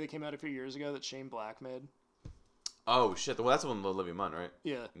Predator movie that came out a few years ago that Shane Black made? Oh shit! Well, that's the one with Olivia Munn, right?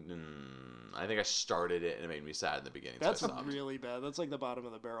 Yeah. I think I started it and it made me sad in the beginning. That's so I stopped. really bad. That's like the bottom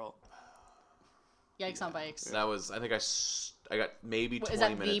of the barrel. Yikes on bikes. That was. I think I got maybe 20 Is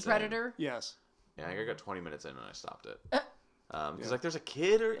that minutes. the Predator? Yes. In. Yeah, I think I got 20 minutes in and I stopped it. Because like there's a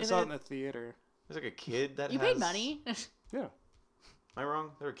kid or in I saw it it. in the theater. There's like a kid that You has... paid money. Yeah. Am I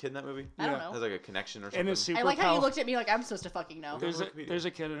wrong? There a kid in that movie? I don't Yeah. know. Has like a connection or something. And his superpower. I like how you looked at me like I'm supposed to fucking know. There's a, Wikipedia. there's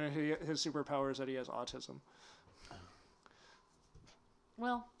a kid in it who his superpower is that he has autism.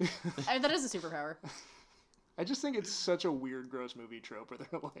 Well, I mean, that is a superpower. I just think it's such a weird, gross movie trope where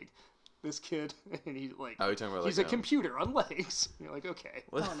they're like, this kid, and he like, Oh, you're talking about he's like a computer on legs. And you're like, okay.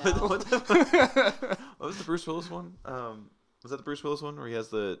 What, Oh, no. what was the Bruce Willis one? Was that the Bruce Willis one where he has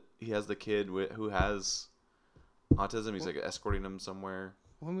the kid who has autism? He's like escorting him somewhere.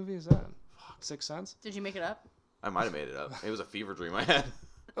 What movie is that? Sixth Sense? Did you make it up? I might have made it up. It was a fever dream I had.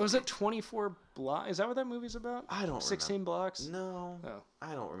 Oh, is it 24 Blocks? Is that what that movie's about? I don't 16 remember. Blocks? No, Oh.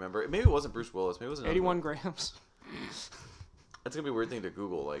 I don't remember. Maybe it wasn't Bruce Willis. Maybe it was another 81 one. grams. That's gonna be a weird thing to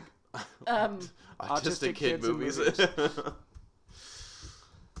Google, like Um, autistic kid kids in movies. movies.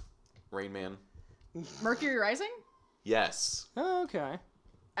 Rain Man. Mercury Rising? Yes. Oh, okay.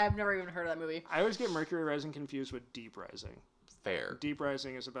 I've never even heard of that movie. I always get Mercury Rising confused with Deep Rising. Fair. Deep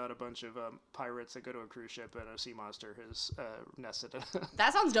Rising is about a bunch of pirates that go to a cruise ship and a sea monster has nested in it.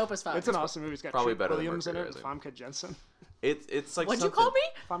 That sounds dope as fuck. It's an awesome movie. It's got Probably Treat better than Williams in it Mercury and Famke Jensen. It's like What'd you something... call me?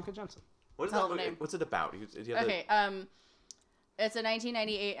 Famke Jensen. What is Hell that of a movie? name. What's it about? Do you have Okay, it's a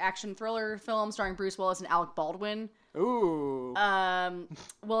 1998 action thriller film starring Bruce Willis and Alec Baldwin. Ooh.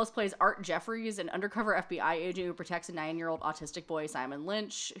 Willis plays Art Jeffries, an undercover FBI agent who protects a 9-year-old autistic boy, Simon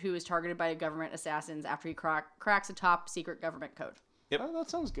Lynch, who is targeted by government assassins after he cracks a top secret government code. Yep. Oh, that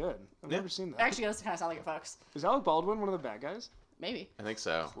sounds good. I've never seen that. It actually does kind of sound like it fucks. Is Alec Baldwin one of the bad guys? Maybe. I think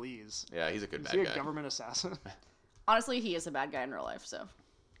so. Please. Yeah, he's a good Is bad he a guy. government assassin? Honestly, he is a bad guy in real life, so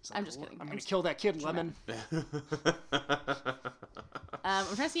I'm just kidding. I'm gonna kill that kid, Lemon. I'm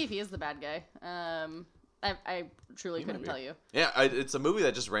trying to see if he is the bad guy. I truly couldn't tell you. Yeah, it's a movie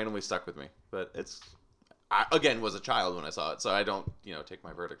that just randomly stuck with me, but I, again, was a child when I saw it, so I don't, take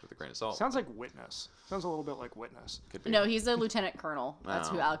my verdict with a grain of salt. Sounds like Witness. Sounds a little bit like Witness. Could be. No, he's a lieutenant colonel. That's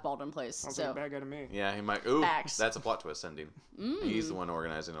who Oh. Alec Baldwin plays. Sounds So like a bad guy to me. Yeah, he might. Ooh, Facts. that's a plot twist ending. He's the one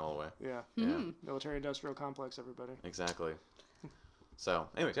organizing it all the way. Yeah. Yeah, Military-industrial complex, everybody. exactly. So,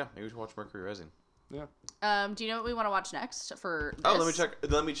 anyways, yeah, maybe we should watch Mercury Rising. Yeah. do you know what we want to watch next for this? Oh,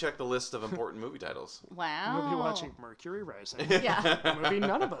 let me check the list of important movie titles. Wow. We'll be watching Mercury Rising. Yeah. A movie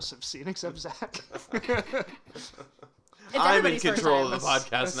none of us have seen except Zach. It's I'm in everybody's first control time. of the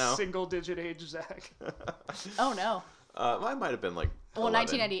podcast A now. single-digit age Zach. Oh, no. Mine might have been like. Well,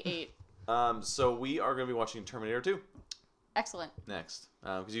 11. 1998. So we are going to be watching Terminator 2 Excellent. next,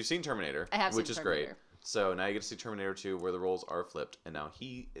 because you've seen Terminator, I have which seen is Terminator. great. So now you get to see Terminator 2, where the roles are flipped, and now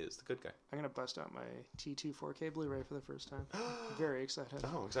he is the good guy. I'm going to bust out my T2 4K Blu-ray for the first time. Very excited.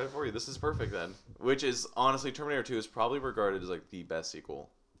 Oh, excited for you! This is perfect then. Which is honestly, Terminator 2 is probably regarded as like the best sequel.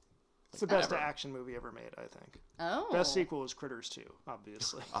 It's the best Ever. action movie ever made, I think. Oh. Best sequel is Critters 2,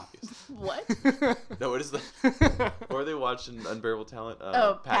 obviously. Obviously. What? No, what is the? Or they watched an Unbearable Talent.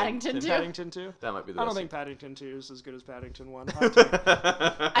 Paddington 2? Paddington 2? That might be the I best. don't think Paddington 2 is as good as Paddington 1. Hot take.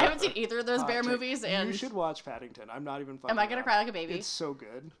 I haven't seen either of those Hot bear take. movies, and You should watch Paddington. I'm not even fucking am I gonna around. cry like a baby? It's so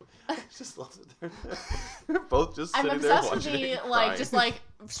good. I just love that they're both just I'm sitting there obsessed with watching the it, like crying. just like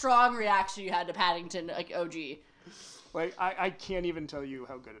strong reaction you had to Paddington, like OG. Like, I can't even tell you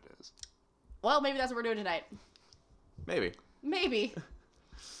how good it is. Well, maybe that's what we're doing tonight. Maybe. Maybe.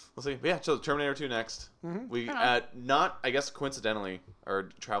 We'll see. But yeah, so Terminator 2 next. We not I guess coincidentally are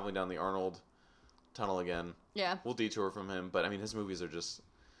traveling down the Arnold tunnel again. Yeah. We'll detour from him, but I mean his movies are just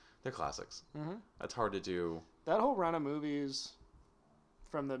they're classics. That's hard to do. That whole run of movies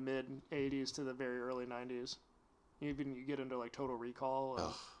from the mid 80s to the very early 90s. Even you get into like Total Recall.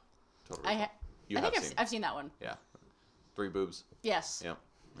 And Totally. I think seen. I've seen that one. Yeah. 3 boobs. Yes. Yep.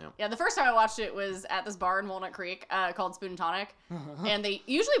 Yep. Yeah, the first time I watched it was at this bar in Walnut Creek called Spoon and Tonic, and they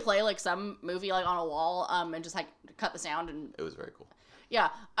usually play like some movie like on a wall and just like cut the sound and It was very cool. yeah.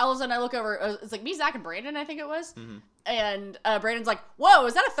 All of a sudden I look over, it's like me, Zach, and Brandon, I think it was, and Brandon's like, "Whoa,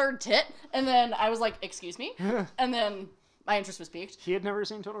 is that a third tit?" And then I was like, "Excuse me," and then my interest was piqued. He had never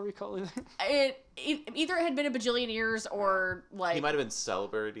seen Total Recall either. Either it had been a bajillion years or like He might have been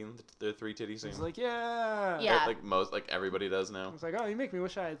celebrating the 3 titty scene. He's like, yeah. Yeah. Like everybody does now. It's like, oh, you make me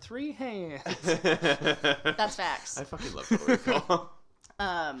wish I had 3 hands. that's facts. I fucking love Total Recall.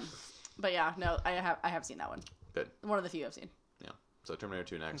 But yeah, no, I have seen that one. Good. One of the few I've seen. Yeah. So Terminator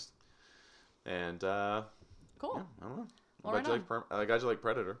 2 next. And Cool. yeah, I don't know. Well, Glad you like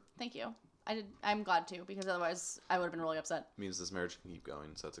Predator. Thank you. I'm glad to, because otherwise I would have been really upset. Means this marriage can keep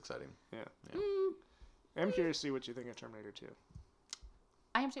going, so that's exciting. Yeah. Yeah. I'm curious to see what you think of Terminator 2.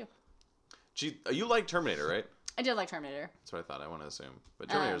 I am too. You like Terminator, right? I did like Terminator. That's what I thought. I want to assume, but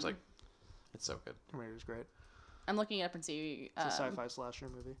Terminator's like, it's so good. Terminator's great. I'm looking it up and see It's a sci-fi slasher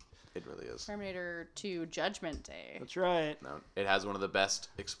movie. It really is. Terminator 2 Judgment Day. That's right. No, it has one of the best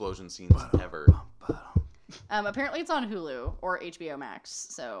explosion scenes ever. Apparently it's on Hulu or HBO Max,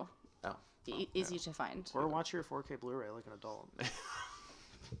 so Oh. easy to find. Or watch your 4K Blu-ray like an adult.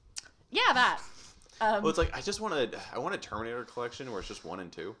 Yeah, that. Well, it's like I want a Terminator collection where it's just 1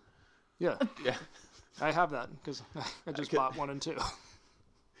 and 2. Yeah. Yeah. I have that because I just bought 1 and 2.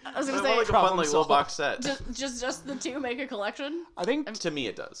 I was I gonna want say, like a fun problem like little solved. box set. just the two make a collection. I think To me,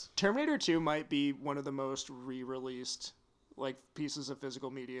 it does. Terminator 2 might be one of the most re-released like pieces of physical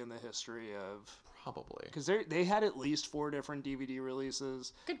media in the history of. Probably. Because they had at least 4 different DVD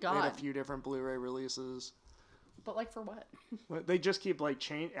releases. Good They had a God. few different Blu-ray releases. But like for what? They just keep like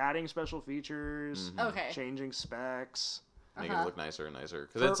adding special features, Okay. changing specs. Making it look nicer and nicer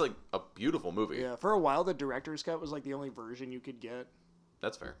because it's like a beautiful movie. Yeah, for a while the director's cut was like the only version you could get,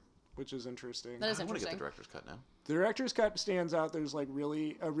 That's fair. which is interesting. That is I want to get the interesting. director's cut now. The director's cut stands out. There's like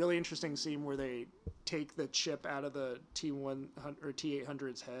a really interesting scene where they take the chip out of the T100 or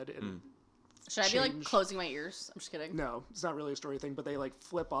T800's head and Should I be like change- closing my ears? I'm just kidding. no, it's not really a story thing, but they like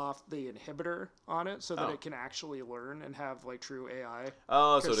flip off the inhibitor on it so that Oh. it can actually learn and have like true AI.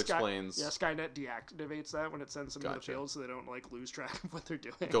 Oh, so it 'Cause explains. Yeah, Skynet deactivates that when it sends them to the Gotcha. field so they don't like lose track of what they're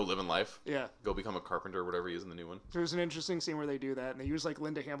doing. Go live in life. Yeah. Go become a carpenter or whatever he is in the new one. There's an interesting scene where they do that, and they use like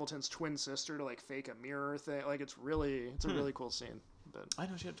Linda Hamilton's twin sister to like fake a mirror thing. Like it's a really cool scene. But I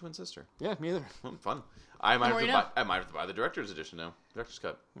know she had a twin sister. yeah, me either. Fun. I might more you have to buy the director's edition now. Director's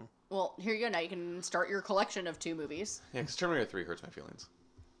cut. Well, here you go. Now you can start your collection of 2 movies. Yeah, because Terminator 3 hurts my feelings.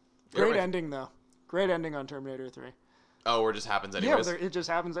 Great ending though. Great ending on Terminator 3. Oh, where it just happens anyways. Yeah, it just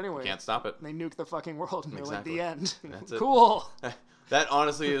happens anyway. Can't stop it. And they nuke the fucking world, and Exactly. they're like, the end. That's it. Cool. That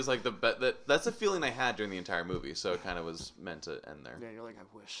honestly is like that's the feeling I had during the entire movie. So it kind of was meant to end there. Yeah, you're like, I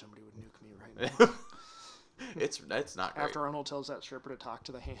wish somebody would nuke me right now. It's not great. After Arnold tells that stripper to talk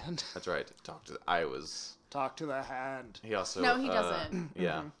to the hand. That's right. Talk to the hand. He also. No, he doesn't.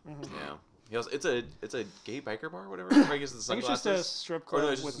 Yeah. Yeah. He also, it's a gay biker bar, or whatever. Where he gets the I think sunglasses. it's just a strip Or club no,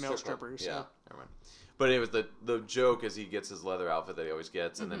 it's just with a male strip club. strippers. Yeah. Never mind. But it was the joke is he gets his leather outfit that he always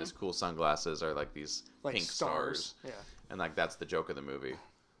gets, and then his cool sunglasses are like these Like pink stars. Yeah. And like that's the joke of the movie.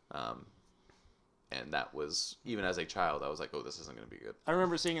 And that was, even as a child, I was like, oh, this isn't going to be good. I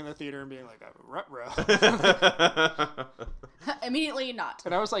remember seeing it in the theater and being like, ruh-roh. Immediately not.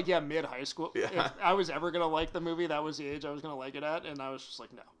 And I was like, yeah, mid-high school. Yeah. If I was ever going to like the movie, that was the age I was going to like it at. And I was just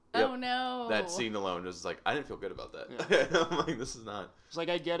like, no. Yep. Oh, no. That scene alone was like, I didn't feel good about that. Yeah. I'm like, this is not. It's like,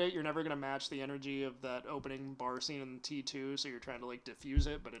 I get it. You're never going to match the energy of that opening bar scene in T2. So you're trying to like diffuse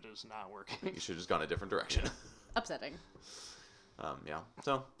it, but it is not working. You should have just gone a different direction. Upsetting. Yeah.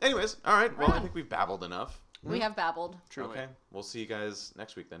 So, anyways, all right. Well, I think we've babbled enough. We have babbled. Truly. Okay. We'll see you guys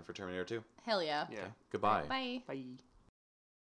next week then for Terminator 2. Hell yeah. Yeah. Goodbye. Bye. Bye.